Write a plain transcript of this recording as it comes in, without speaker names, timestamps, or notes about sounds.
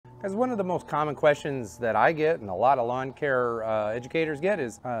Because one of the most common questions that I get and a lot of lawn care educators get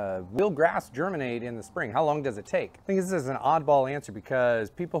is, will grass germinate in the spring? How long does it take? I think this is an oddball answer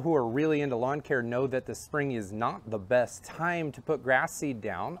because people who are really into lawn care know that the spring is not the best time to put grass seed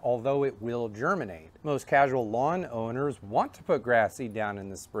down, although it will germinate. Most casual lawn owners want to put grass seed down in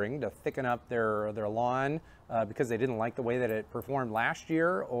the spring to thicken up their lawn because they didn't like the way that it performed last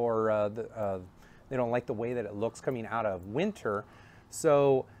year, or they don't like the way that it looks coming out of winter.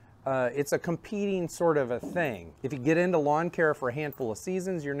 So it's a competing sort of a thing. If you get into lawn care for a handful of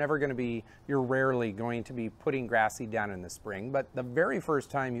seasons, you're rarely going to be putting grass seed down in the spring. But the very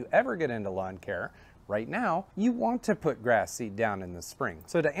first time you ever get into lawn care, right now, you want to put grass seed down in the spring.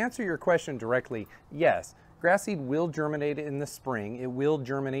 So to answer your question directly, yes, grass seed will germinate in the spring. It will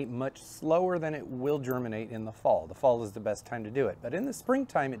germinate much slower than it will germinate in the fall. The fall is the best time to do it. But in the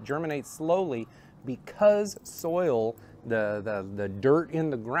springtime, it germinates slowly because soil, the dirt in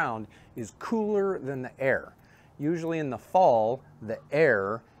the ground, is cooler than the air. Usually in the fall, the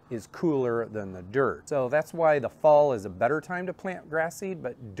air is cooler than the dirt. So that's why the fall is a better time to plant grass seed.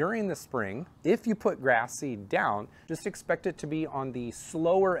 But during the spring, if you put grass seed down, just expect it to be on the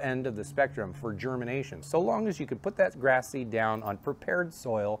slower end of the spectrum for germination. So long as you can put that grass seed down on prepared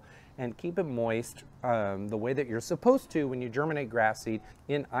soil and keep it moist the way that you're supposed to when you germinate grass seed.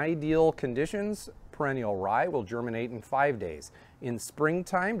 In ideal conditions, perennial rye will germinate in 5 days. In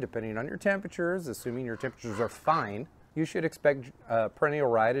springtime, depending on your temperatures, assuming your temperatures are fine, you should expect perennial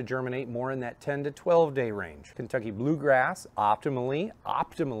rye to germinate more in that 10 to 12 day range. Kentucky bluegrass,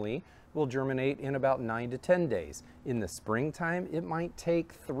 optimally, will germinate in about 9 to 10 days. In the springtime, it might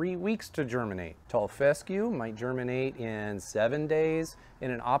take 3 weeks to germinate. Tall fescue might germinate in 7 days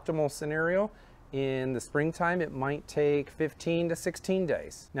in an optimal scenario. In the springtime, it might take 15 to 16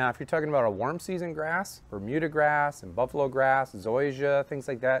 days. Now, if you're talking about a warm season grass, Bermuda grass and buffalo grass, zoysia, things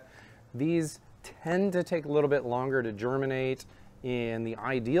like that, these tend to take a little bit longer to germinate in the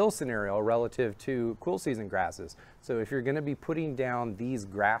ideal scenario relative to cool season grasses. So if you're going to be putting down these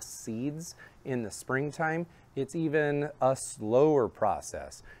grass seeds in the springtime, it's even a slower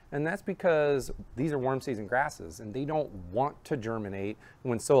process. And that's because these are warm season grasses and they don't want to germinate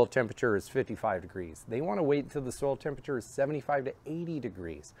when soil temperature is 55 degrees. They want to wait until the soil temperature is 75 to 80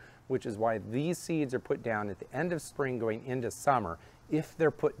 degrees, which is why these seeds are put down at the end of spring going into summer, if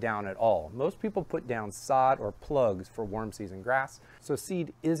they're put down at all. Most people put down sod or plugs for warm season grass, so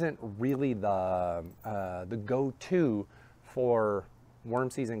seed isn't really the go-to for warm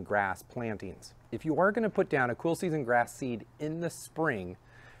season grass plantings. If you are going to put down a cool season grass seed in the spring,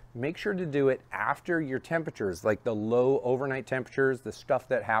 make sure to do it after your temperatures, like the low overnight temperatures, the stuff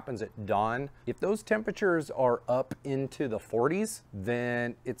that happens at dawn. If those temperatures are up into the 40s,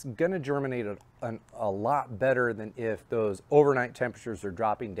 then it's going to germinate a lot better than if those overnight temperatures are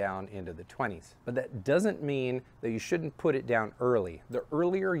dropping down into the 20s. But that doesn't mean that you shouldn't put it down early. The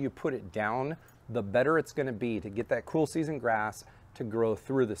earlier you put it down, the better it's going to be to get that cool season grass to grow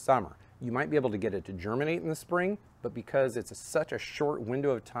through the summer. You might be able to get it to germinate in the spring, but because it's such a short window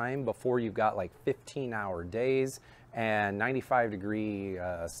of time before you've got like 15-hour days and 95-degree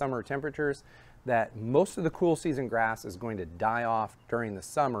summer temperatures, that most of the cool season grass is going to die off during the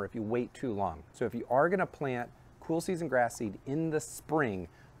summer if you wait too long. So if you are going to plant cool season grass seed in the spring,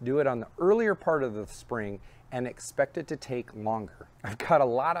 do it on the earlier part of the spring and expect it to take longer. I've got a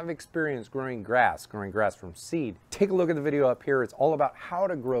lot of experience growing grass from seed. Take a look at the video up here. It's all about how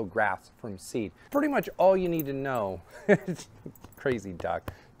to grow grass from seed. Pretty much all you need to know, crazy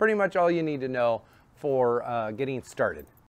duck, pretty much all you need to know for getting started.